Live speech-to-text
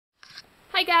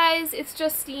Hi guys, it's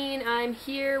Justine. I'm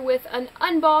here with an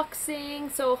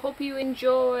unboxing, so hope you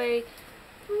enjoy.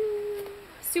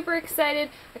 Super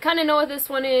excited. I kind of know what this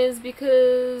one is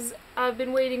because I've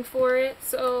been waiting for it,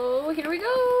 so here we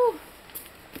go.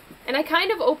 And I kind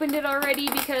of opened it already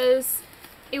because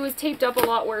it was taped up a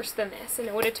lot worse than this, and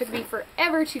it would have took me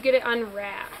forever to get it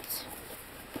unwrapped.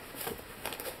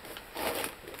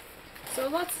 So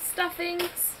lots of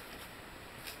stuffings.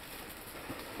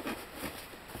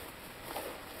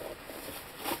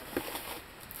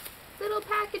 Little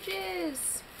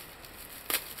packages.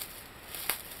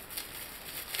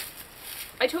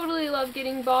 I totally love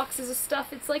getting boxes of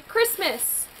stuff. It's like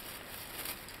Christmas.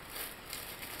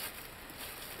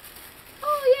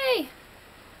 Oh, yay!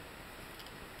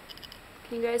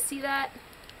 Can you guys see that?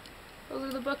 Those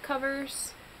are the book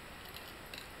covers.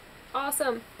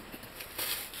 Awesome.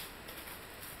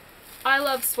 I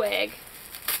love swag.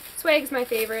 Swag's my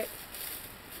favorite.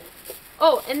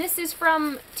 Oh, and this is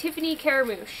from Tiffany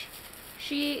Carmouche.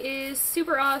 She is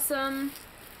super awesome.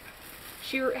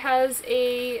 She has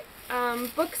a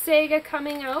book saga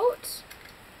coming out.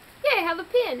 Yay, I have a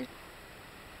pin.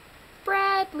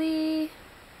 Bradley.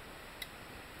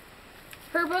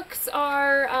 Her books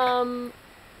are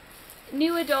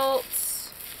new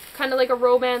adults, kind of like a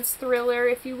romance thriller,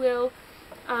 if you will.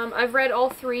 I've read all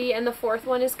three, and the fourth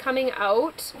one is coming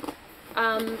out.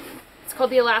 It's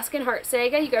called the Alaskan Heart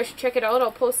Saga. You guys should check it out.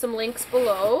 I'll post some links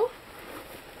below.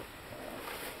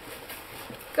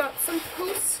 Got some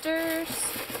posters.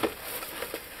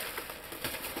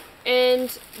 And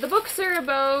the books are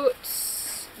about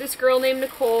this girl named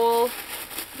Nicole.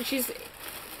 And she's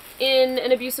in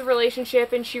an abusive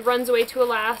relationship, and she runs away to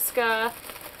Alaska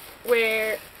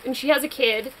and she has a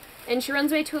kid. And she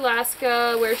runs away to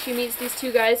Alaska where she meets these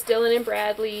two guys, Dylan and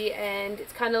Bradley, and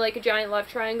it's kind of like a giant love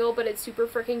triangle, but it's super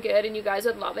freaking good, and you guys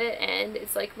would love it, and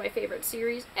it's like my favorite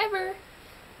series ever.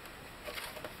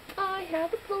 I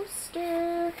have a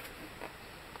poster.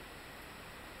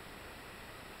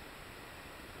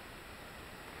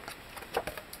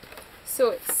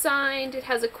 So it's signed. It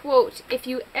has a quote, "If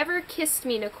you ever kissed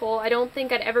me, Nicole, I don't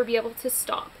think I'd ever be able to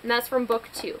stop." And that's from book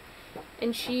 2.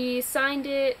 And she signed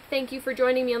it, "Thank you for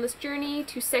joining me on this journey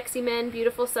to sexy men,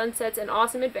 beautiful sunsets, and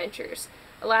awesome adventures.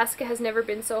 Alaska has never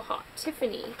been so hot.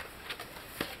 Tiffany."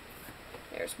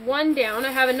 There's one down.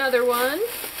 I have another one.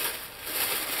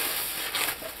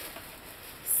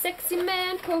 Sexy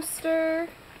man poster.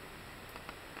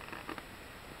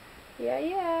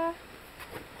 Yeah.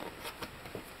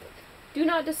 "Do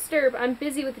not disturb. I'm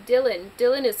busy with Dylan.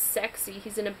 Dylan is sexy.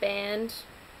 He's in a band.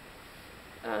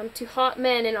 To hot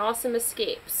men and awesome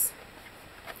escapes."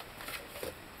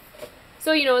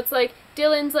 So, you know, it's like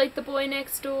Dylan's like the boy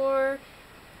next door.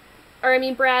 Or, I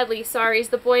mean, Bradley, sorry, is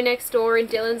the boy next door, and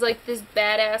Dylan's like this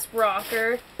badass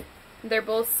rocker. They're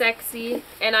both sexy,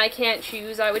 and I can't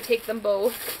choose. I would take them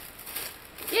both.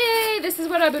 Yay! This is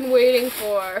what I've been waiting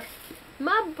for.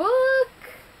 My book!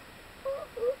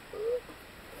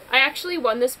 I actually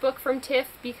won this book from Tiff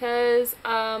because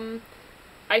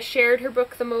I shared her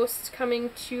book the most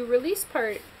coming to a release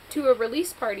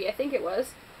party, I think it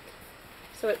was.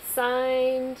 So it's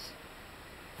signed.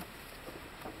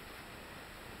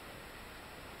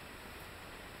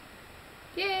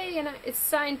 Yay, and it's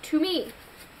signed to me,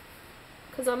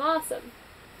 because I'm awesome.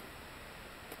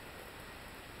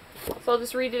 So I'll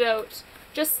just read it out.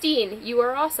 "Justine, you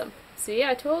are awesome." See,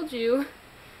 I told you.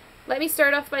 "Let me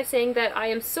start off by saying that I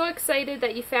am so excited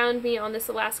that you found me on this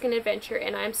Alaskan adventure,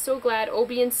 and I am so glad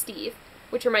Obie and Steve,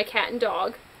 which are my cat and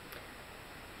dog,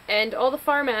 and all the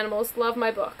farm animals love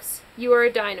my books. You are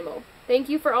a dynamo. Thank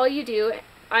you for all you do.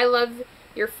 I love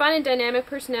your fun and dynamic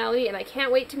personality, and I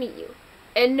can't wait to meet you.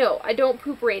 And no, I don't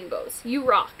poop rainbows. You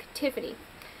rock. Tiffany."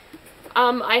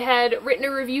 I had written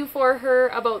a review for her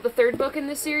about the third book in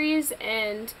the series,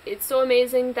 and it's so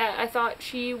amazing that I thought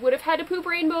she would have had to poop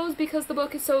rainbows because the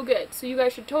book is so good. So you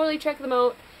guys should totally check them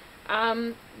out.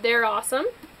 They're awesome.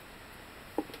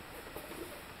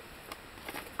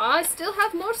 I still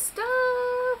have more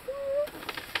stuff.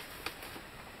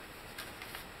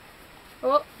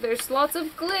 Oh, there's lots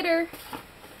of glitter.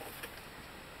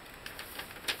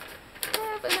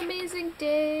 Have an amazing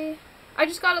day. I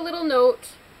just got a little note.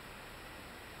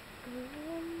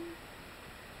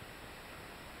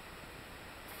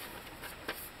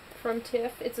 From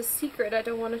Tiff. It's a secret I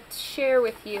don't want to share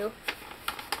with you.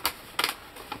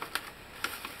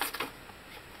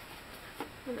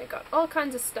 And I got all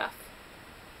kinds of stuff.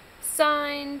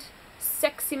 Signed,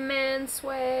 sexy man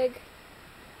swag.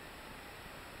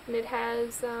 And it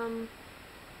has the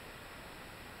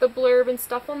blurb and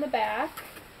stuff on the back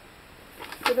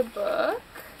for the book.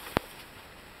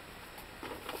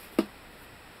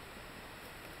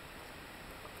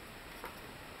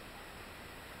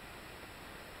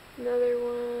 Another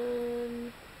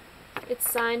one. It's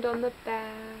signed on the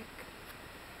back.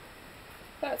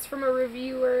 That's from a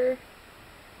reviewer.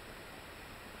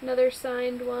 Another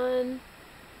signed one.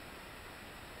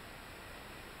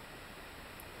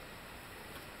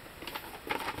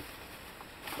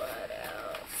 What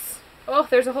else? Oh,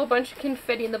 there's a whole bunch of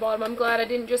confetti in the bottom. I'm glad I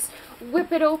didn't just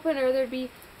whip it open or there'd be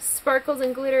sparkles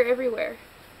and glitter everywhere.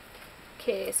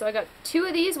 Okay, so I got 2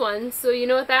 of these ones, so you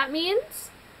know what that means?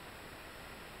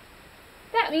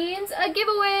 That means a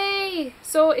giveaway!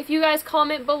 So if you guys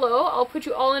comment below, I'll put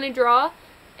you all in a draw,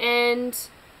 and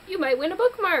you might win a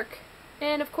bookmark.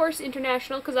 And of course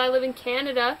international, because I live in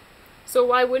Canada, so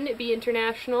why wouldn't it be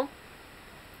international?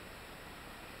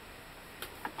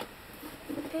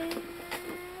 And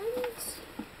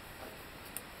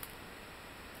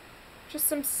just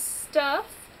some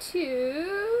stuff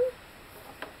too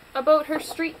about her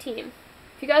street team.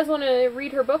 If you guys want to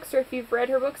read her books, or if you've read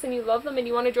her books and you love them and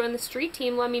you want to join the street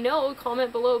team, let me know.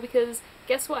 Comment below, because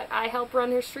guess what? I help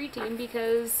run her street team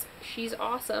because she's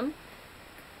awesome.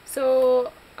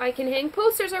 So I can hang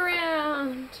posters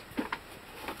around.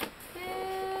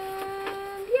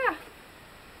 And yeah.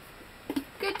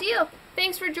 Good deal.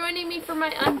 Thanks for joining me for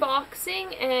my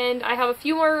unboxing, and I have a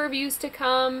few more reviews to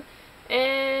come,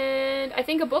 and I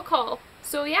think a book haul.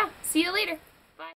 So yeah, see you later.